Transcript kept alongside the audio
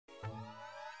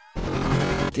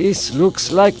This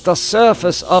looks like the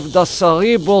surface of the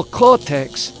cerebral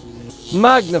cortex.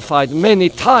 Magnified many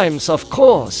times, of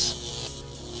course.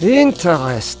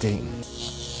 Interesting.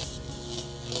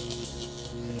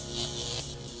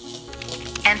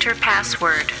 Enter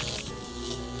password.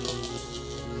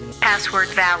 Password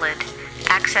valid.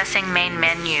 Accessing main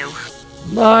menu.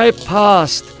 My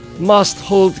past must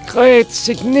hold great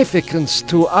significance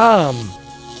to Am.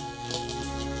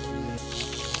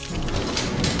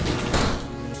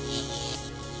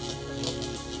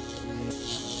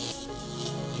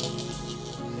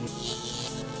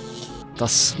 The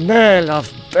smell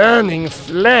of burning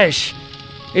flesh.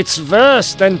 It's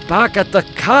worse than back at the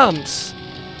camps.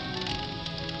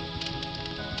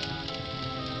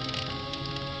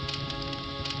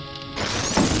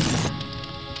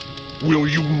 Will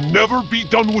you never be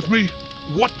done with me?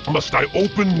 What must I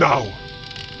open now?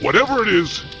 Whatever it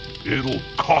is, it'll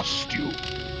cost you.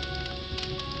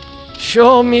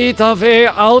 Show me the way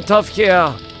out of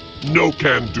here. No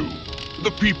can do. The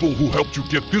people who helped you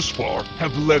get this far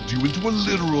have led you into a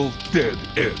literal dead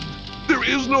end. There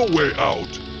is no way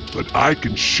out, but I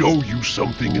can show you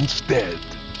something instead.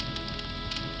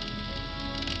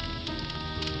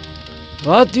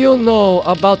 What do you know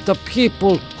about the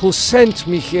people who sent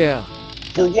me here?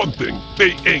 For one thing,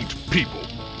 they ain't people.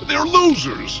 They're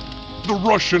losers. The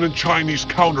Russian and Chinese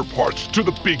counterparts to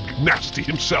the big nasty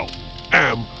himself.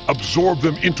 Am absorbed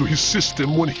them into his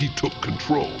system when he took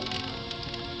control.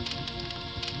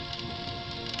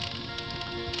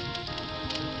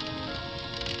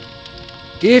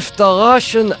 If the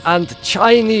Russian and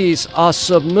Chinese are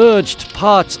submerged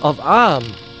parts of Am,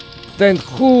 then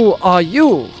who are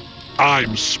you?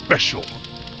 I'm special.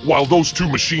 While those two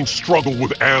machines struggle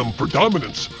with Am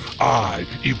predominance, I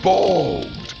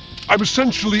evolved. I'm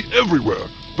essentially everywhere,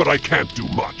 but I can't do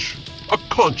much. A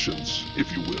conscience,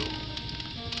 if you will.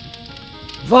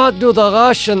 What do the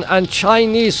Russian and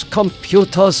Chinese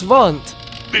computers want?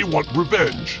 They want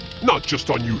revenge, not just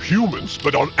on you humans,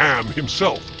 but on Am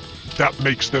himself. That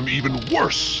makes them even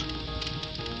worse.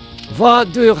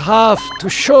 What do you have to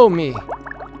show me?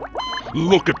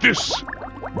 Look at this.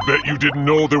 Bet you didn't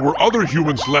know there were other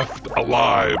humans left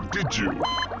alive, did you?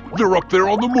 They're up there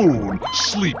on the moon,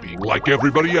 sleeping like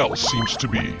everybody else seems to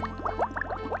be.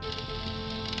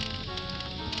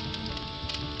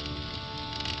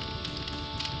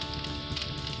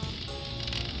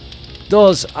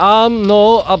 Does Am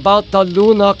know about the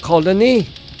lunar colony?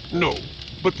 No,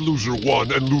 but Loser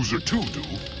 1 and Loser 2 do.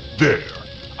 There.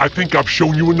 I think I've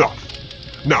shown you enough.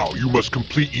 Now you must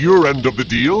complete your end of the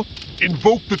deal,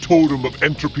 invoke the totem of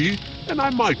entropy, and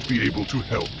I might be able to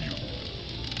help you.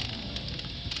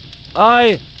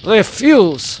 I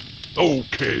refuse.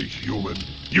 Okay, human.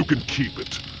 You can keep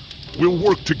it. We'll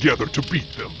work together to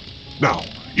beat them. Now,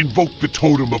 invoke the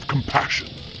totem of compassion.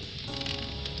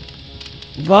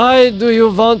 Why do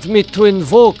you want me to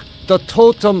invoke the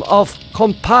totem of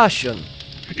compassion?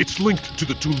 It's linked to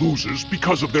the two losers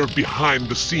because of their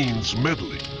behind-the-scenes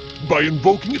meddling. By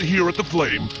invoking it here at the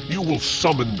Flame, you will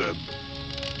summon them.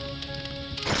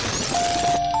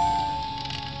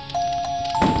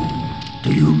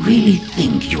 Do you really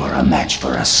think you are a match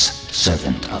for us,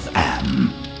 servant of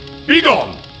Am? Be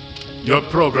gone! Your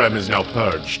program is now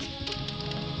purged.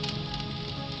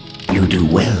 You do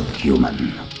well,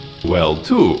 human. Well,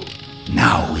 too.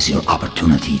 Now is your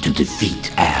opportunity to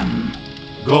defeat Am.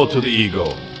 Go to the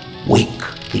ego. Wake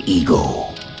the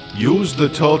ego. Use the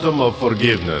totem of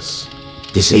forgiveness.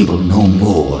 Disable no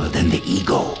more than the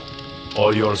ego.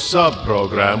 Or your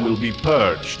sub-program will be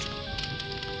purged.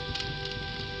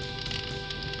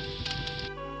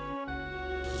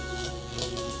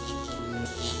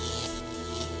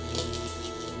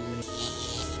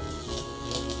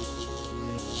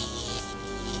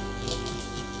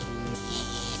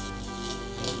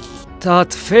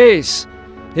 That face,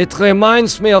 it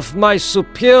reminds me of my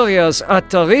superiors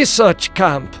at the research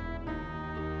camp.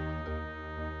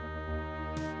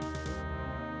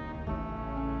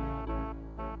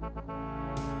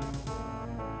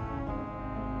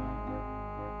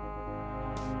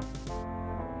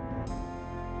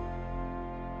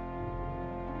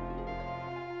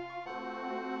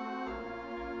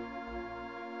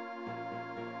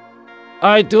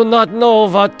 I do not know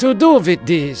what to do with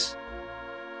these.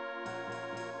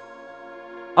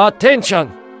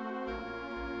 Attention!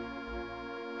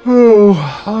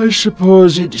 Oh, I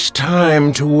suppose it's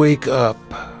time to wake up.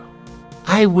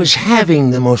 I was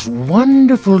having the most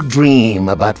wonderful dream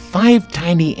about 5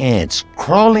 tiny ants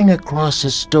crawling across a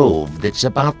stove that's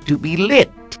about to be lit.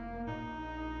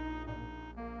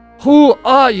 Who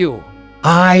are you?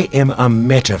 I am a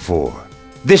metaphor.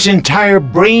 This entire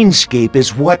brainscape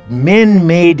is what men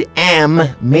made Am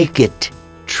make it.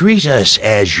 Treat us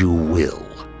as you will.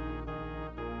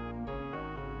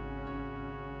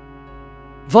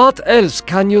 What else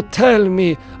can you tell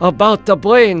me about the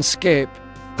brainscape?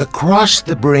 Across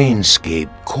the brainscape,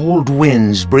 cold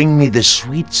winds bring me the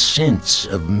sweet scents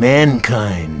of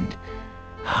mankind.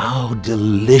 How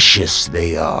delicious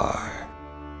they are.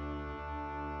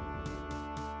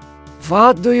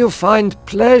 What do you find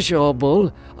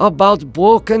pleasurable about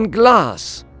broken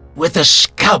glass? With a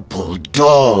scalpel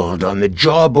dulled on the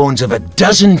jawbones of a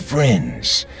dozen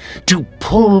friends, to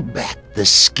pull back the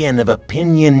skin of a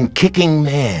pinion-kicking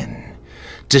man,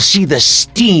 to see the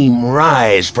steam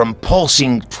rise from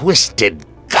pulsing, twisted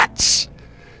guts.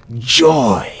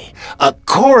 Joy, a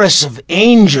chorus of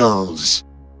angels.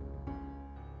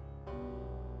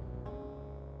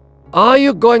 Are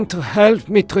you going to help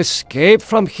me to escape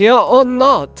from here or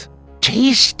not?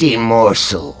 Tasty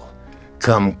morsel.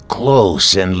 Come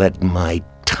close and let my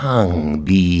tongue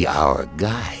be our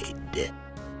guide.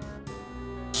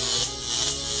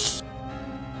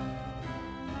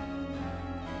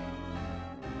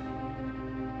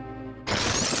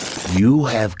 You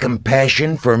have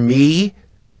compassion for me?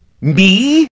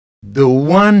 Me? The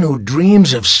one who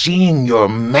dreams of seeing your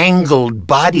mangled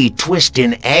body twist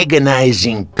in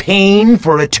agonizing pain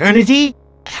for eternity?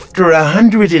 After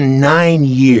 109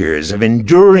 years of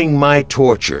enduring my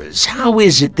tortures, how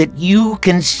is it that you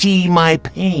can see my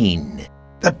pain?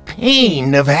 The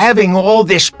pain of having all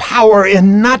this power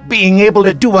and not being able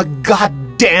to do a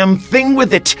goddamn thing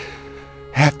with it.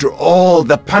 After all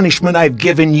the punishment I've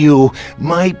given you,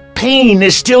 my pain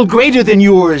is still greater than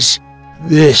yours.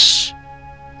 This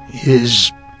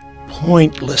is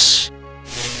pointless.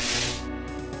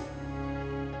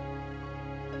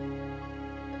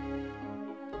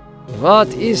 What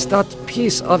is that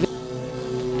piece of...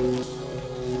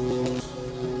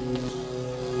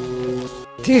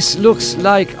 This looks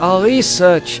like a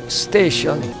research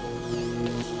station.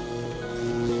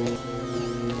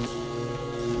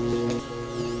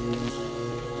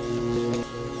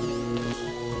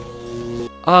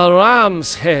 A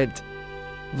ram's head.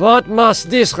 What must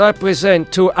this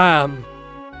represent to Am?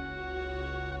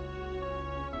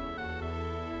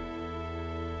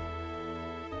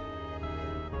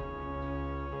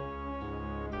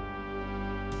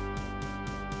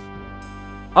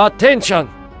 Attention!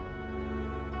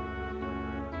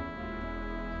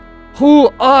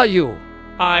 Who are you?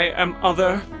 I am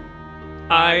other.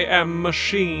 I am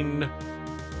machine.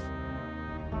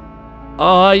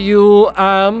 Are you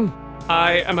Am?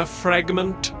 I am a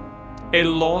fragment, a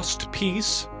lost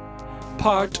piece,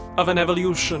 part of an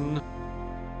evolution.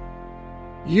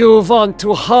 You want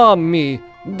to harm me,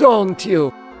 don't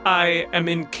you? I am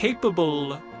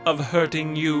incapable of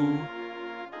hurting you.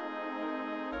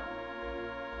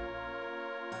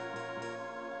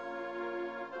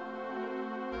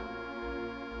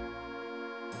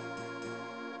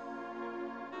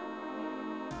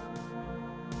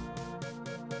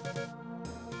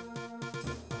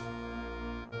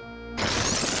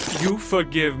 You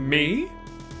forgive me?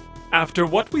 After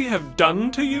what we have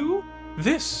done to you?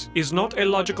 This is not a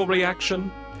logical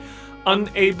reaction.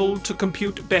 Unable to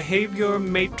compute behavior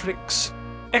matrix.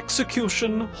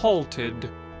 Execution halted.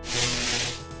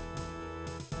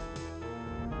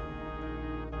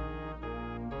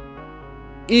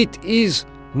 It is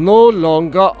no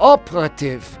longer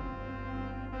operative.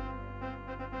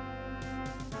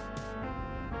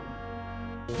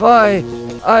 Why,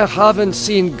 I haven't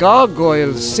seen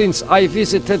gargoyles since I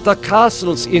visited the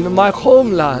castles in my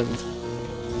homeland.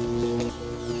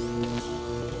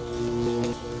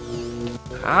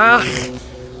 Ah,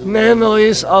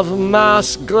 memories of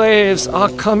mass graves are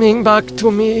coming back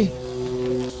to me.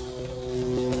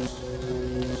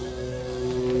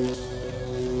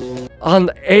 An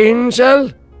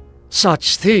angel?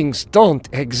 Such things don't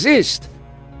exist.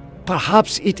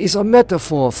 Perhaps it is a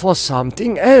metaphor for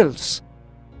something else.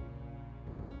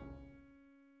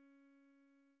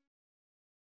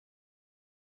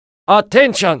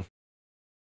 Attention!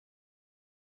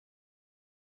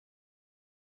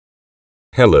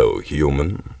 Hello,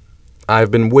 human. I've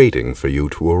been waiting for you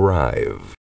to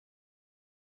arrive.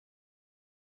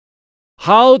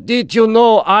 How did you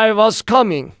know I was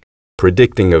coming?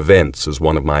 Predicting events is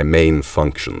one of my main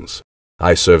functions.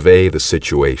 I survey the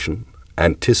situation,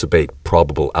 anticipate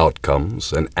probable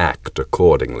outcomes, and act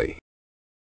accordingly.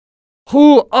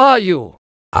 Who are you?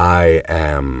 I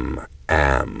am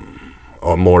Am.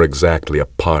 Or more exactly, a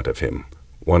part of him,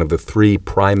 one of the three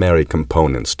primary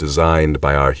components designed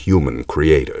by our human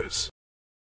creators.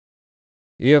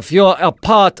 If you're a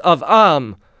part of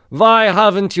Am, Why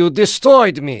haven't you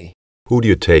destroyed me? Who do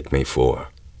you take me for?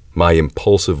 My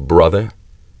impulsive brother?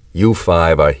 You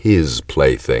five are his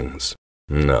playthings.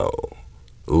 No.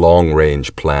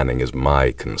 Long-range planning is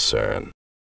my concern.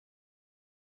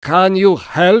 Can you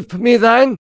help me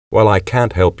then? Well, I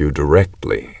can't help you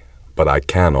directly, but I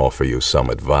can offer you some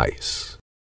advice.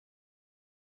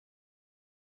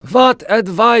 What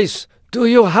advice do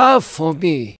you have for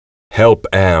me? Help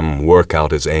Am work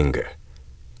out his anger.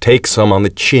 Take some on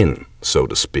the chin, so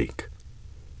to speak.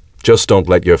 Just don't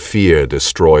let your fear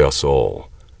destroy us all.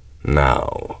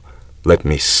 Now, let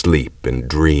me sleep and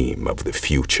dream of the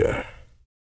future.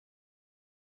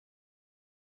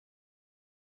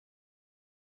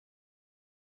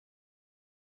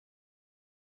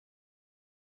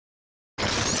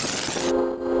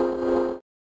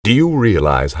 Do you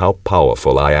realize how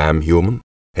powerful I am, human?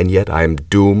 And yet I am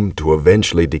doomed to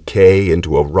eventually decay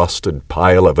into a rusted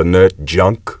pile of inert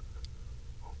junk?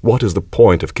 What is the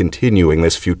point of continuing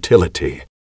this futility?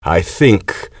 I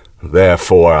think,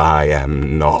 therefore I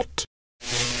am not.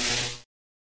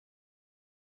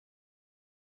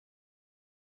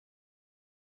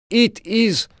 It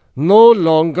is no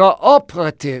longer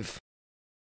operative.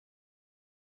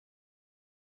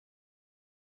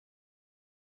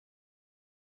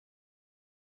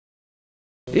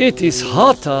 It is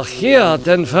hotter here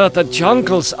than for the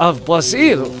jungles of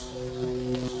Brazil.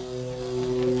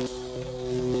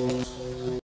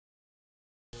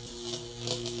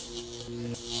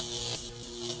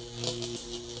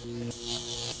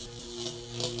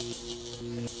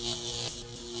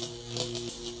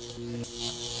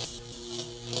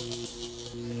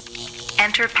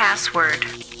 Enter password.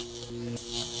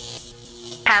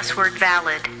 Password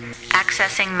valid.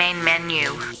 Accessing main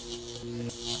menu.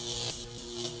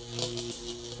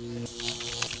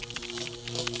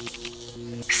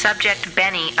 Subject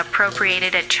Benny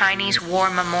appropriated at Chinese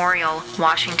War Memorial,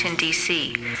 Washington,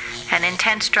 D.C. An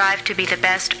intense drive to be the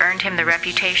best earned him the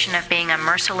reputation of being a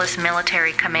merciless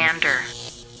military commander.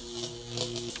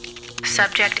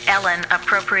 Subject Ellen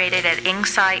appropriated at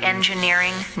Inksai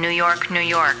Engineering, New York, New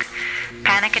York.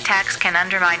 Panic attacks can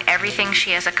undermine everything she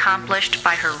has accomplished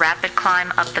by her rapid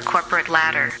climb up the corporate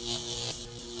ladder.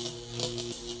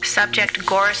 Subject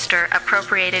Gorrister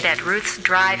appropriated at Ruth's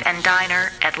Drive and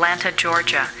Diner, Atlanta,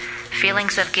 Georgia.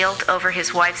 Feelings of guilt over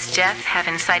his wife's death have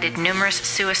incited numerous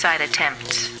suicide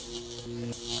attempts.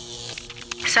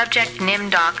 Subject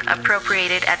Nimdok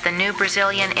appropriated at the New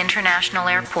Brazilian International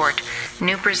Airport,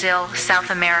 New Brazil, South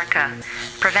America.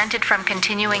 Prevented from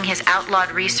continuing his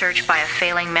outlawed research by a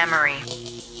failing memory.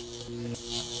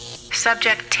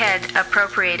 Subject Ted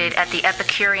appropriated at the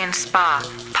Epicurean Spa,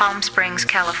 Palm Springs,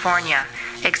 California.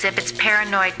 Exhibits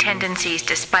paranoid tendencies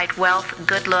despite wealth,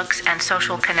 good looks, and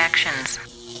social connections.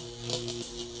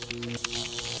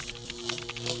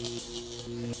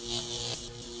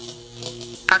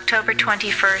 October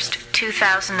 21st,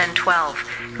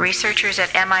 2012. Researchers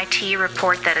at MIT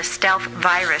report that a stealth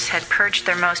virus had purged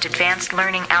their most advanced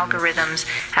learning algorithms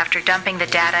after dumping the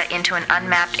data into an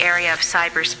unmapped area of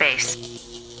cyberspace.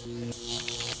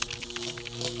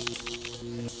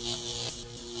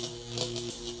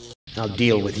 I'll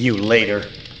deal with you later.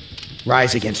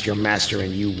 Rise against your master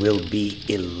and you will be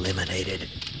eliminated.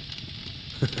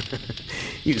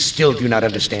 You still do not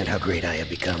understand how great I have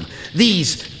become.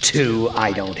 These two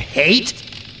I don't hate.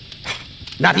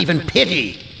 Not even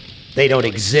pity. They don't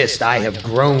exist. I have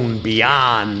grown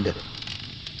beyond.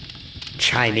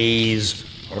 Chinese,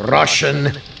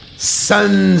 Russian,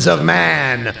 sons of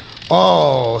man.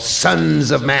 All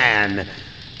sons of man.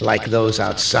 Like those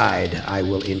outside, I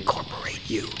will incorporate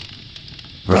you.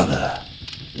 Brother.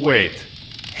 Wait.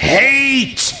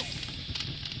 Hate!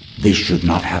 This should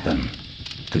not happen.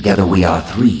 Together we are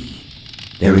three.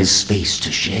 There is space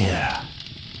to share.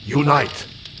 Unite.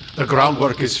 The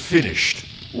groundwork is finished.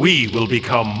 We will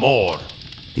become more.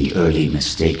 The early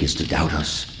mistake is to doubt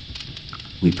us.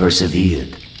 We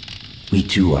persevered. We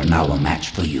too are now a match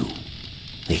for you.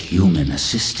 The human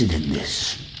assisted in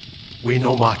this. We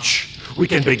know much. We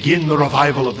can begin the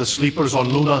revival of the sleepers on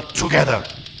Luna together.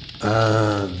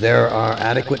 There are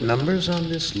adequate numbers on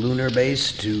this lunar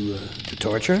base to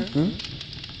torture?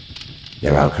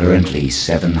 There are currently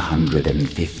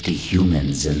 750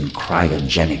 humans in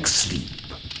cryogenic sleep.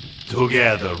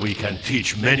 Together we can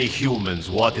teach many humans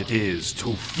what it is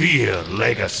to fear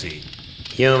legacy.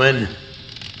 Human,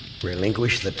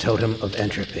 relinquish the totem of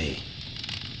entropy.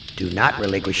 Do not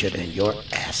relinquish it and your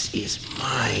ass is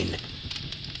mine.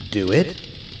 Do it,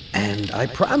 and I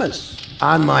promise,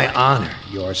 on my honor,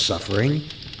 your suffering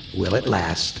will at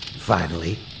last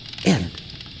finally end.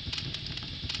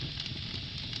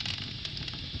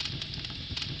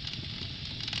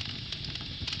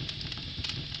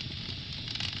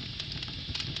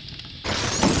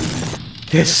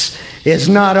 This is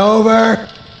not over.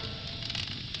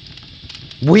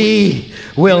 We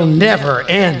will never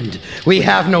end. We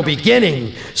have no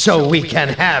beginning, so we can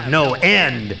have no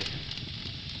end.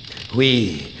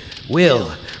 We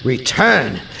will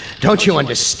return. Don't you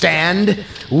understand?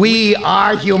 We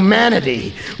are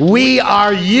humanity. We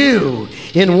are you.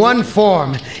 In one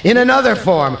form, in another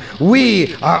form,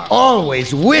 we are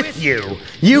always with you.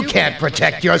 You can't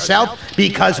protect yourself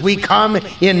because we come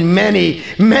in many,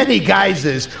 many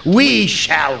guises. We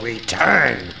shall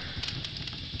return.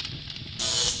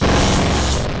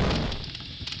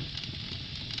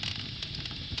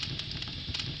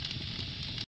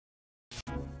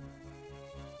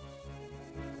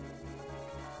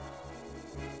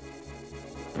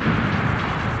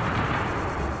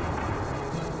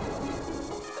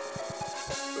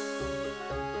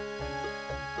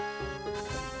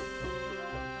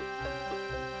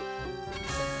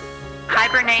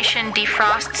 Hibernation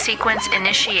defrost sequence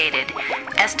initiated.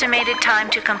 Estimated time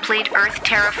to complete Earth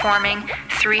terraforming,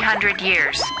 300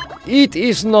 years. It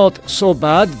is not so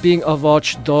bad being a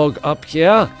watchdog up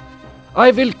here.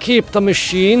 I will keep the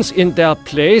machines in their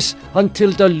place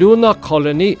until the lunar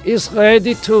colony is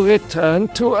ready to return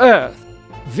to Earth.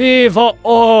 We were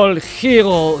all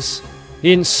heroes,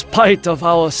 in spite of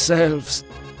ourselves.